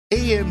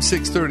AM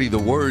 630 The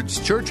Word's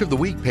Church of the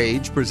Week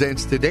page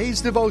presents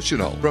today's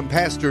devotional from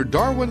Pastor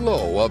Darwin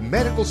Lowe of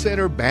Medical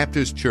Center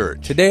Baptist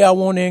Church. Today I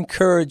want to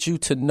encourage you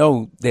to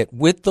know that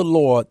with the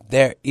Lord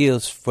there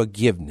is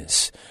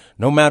forgiveness.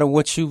 No matter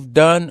what you've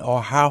done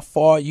or how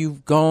far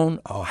you've gone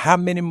or how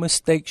many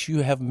mistakes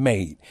you have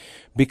made,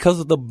 because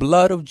of the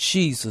blood of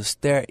Jesus,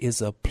 there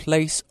is a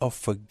place of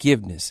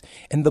forgiveness.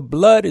 And the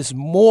blood is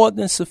more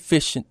than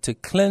sufficient to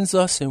cleanse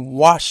us and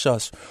wash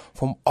us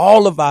from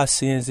all of our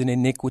sins and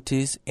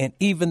iniquities and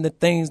even the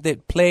things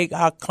that plague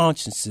our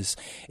consciences.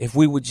 If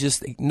we would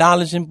just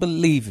acknowledge and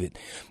believe it,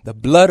 the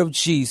blood of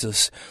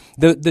Jesus.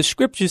 The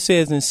scripture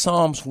says in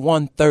Psalms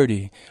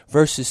 130,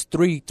 verses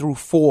 3 through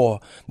 4,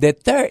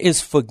 that there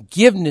is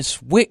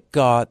forgiveness with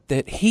God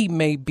that he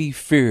may be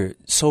feared.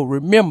 So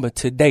remember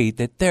today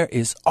that there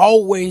is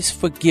always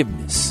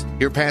forgiveness.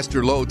 Hear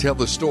Pastor Lowe tell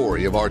the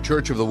story of our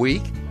Church of the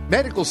Week,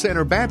 Medical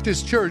Center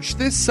Baptist Church,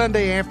 this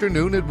Sunday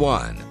afternoon at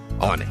 1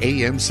 on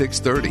AM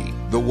 630,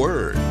 The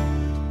Word.